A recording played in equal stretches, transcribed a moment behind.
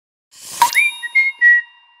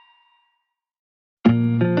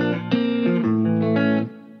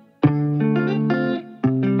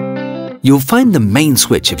You'll find the main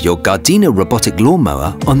switch of your Gardena Robotic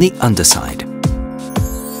Lawnmower on the underside.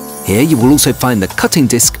 Here you will also find the cutting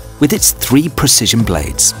disc with its 3 precision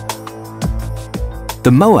blades.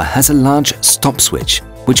 The mower has a large stop switch,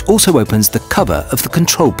 which also opens the cover of the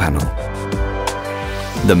control panel.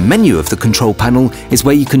 The menu of the control panel is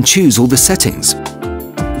where you can choose all the settings.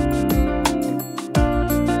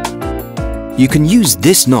 You can use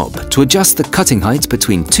this knob to adjust the cutting height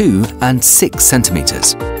between 2 and 6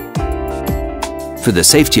 centimeters. For the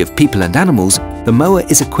safety of people and animals, the mower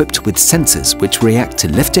is equipped with sensors which react to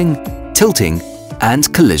lifting, tilting,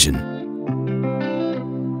 and collision.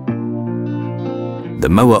 The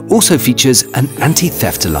mower also features an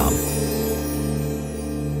anti-theft alarm.